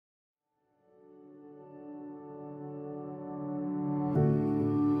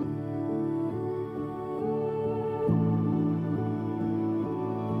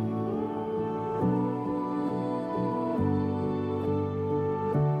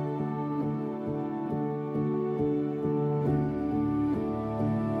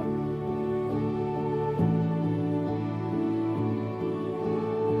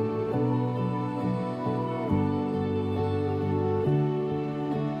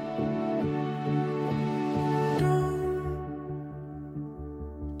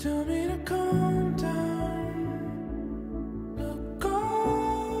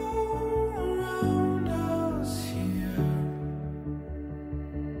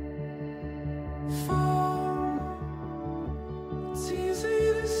fall. It's easy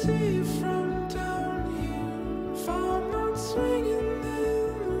to see from down here. If I'm not swinging,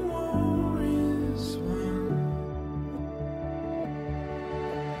 then the war is won.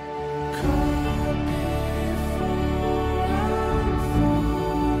 Caught before I'm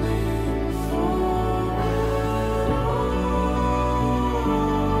falling for it all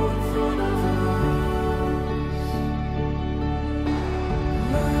in front of us.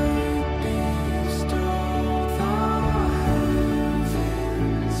 Like these stole the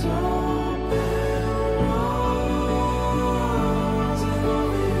heavens open, rising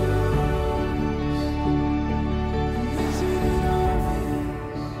over you. And isn't it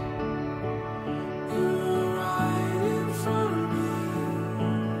obvious? You're right in front of me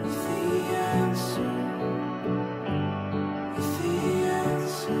with the answer, with the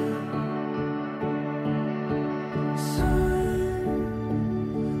answer. Sign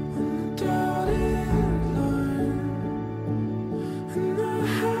on the dotted line, and the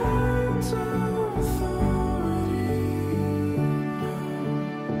hands of authority know.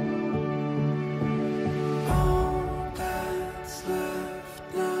 All that's left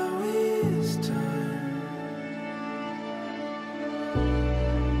now is time.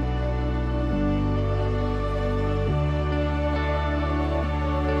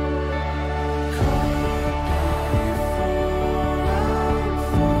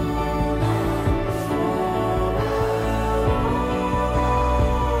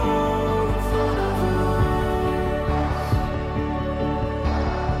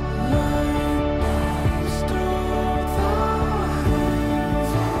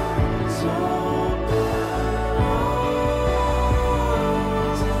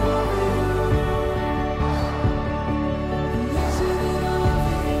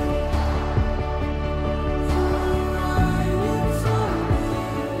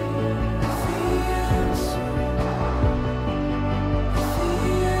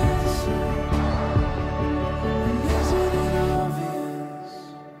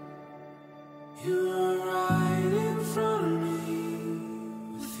 You are right in front of me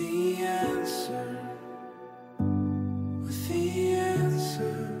with the answer, with the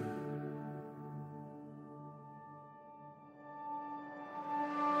answer.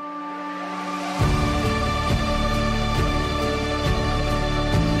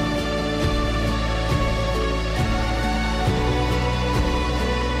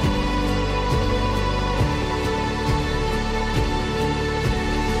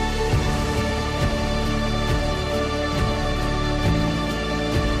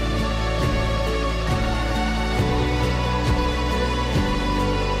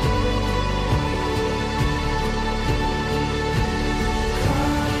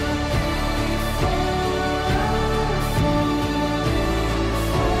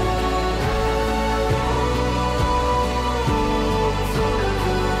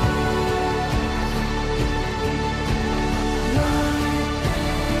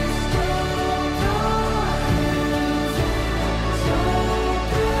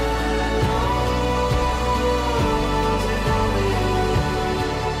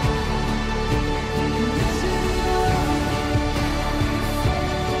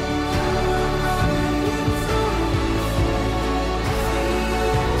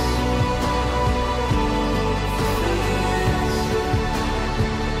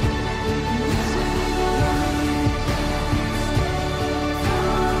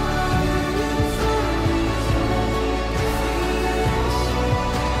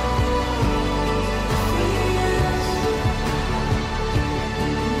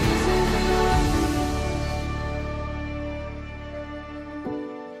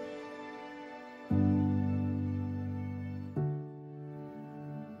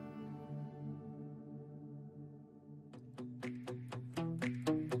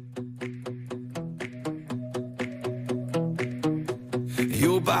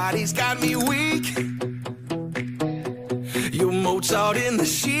 Your body's got me weak. You're Mozart in the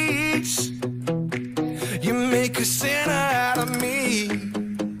sheets. You make a sinner out of me.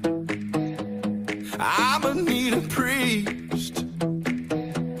 I'ma need a priest,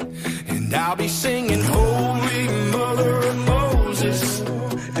 and I'll be singing Holy Mother of Moses.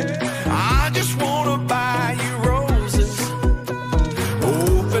 I just wanna buy you roses,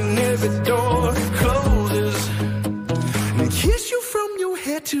 open every door that closes, and kiss you from your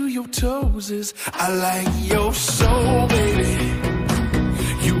head to your toes. I like your soul, baby.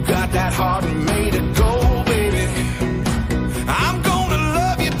 You got that heart made of gold, baby. I'm gonna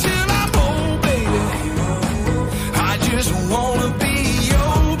love you till I'm old, baby. I just wanna be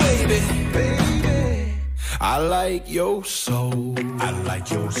your baby. I like your soul. I I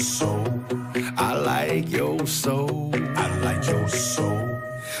like your soul. I like your soul. I like your soul.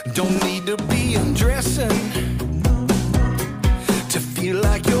 Don't need to be undressing to feel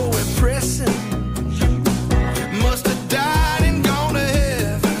like you're impressing. Must have died and gone to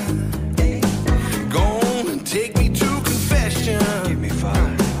heaven. Gonna take me to confession. Give me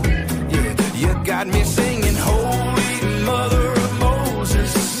five. Yeah, you got me singing Holy Mother of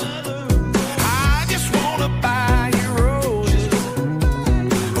Moses. I just wanna buy you roses.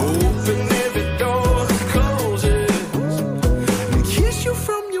 Open every door that closes and kiss you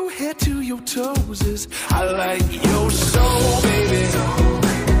from your head to your toes. I like your soul, baby.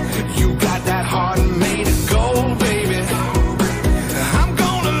 You got that heart made of gold, baby. I'm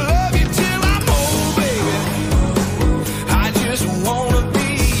gonna love you till I'm old, baby. I just wanna be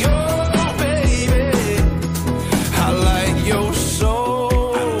your baby. I like your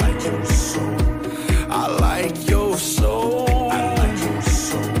soul. I like your soul. I like your soul. I like your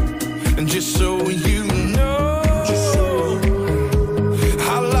soul. And just so you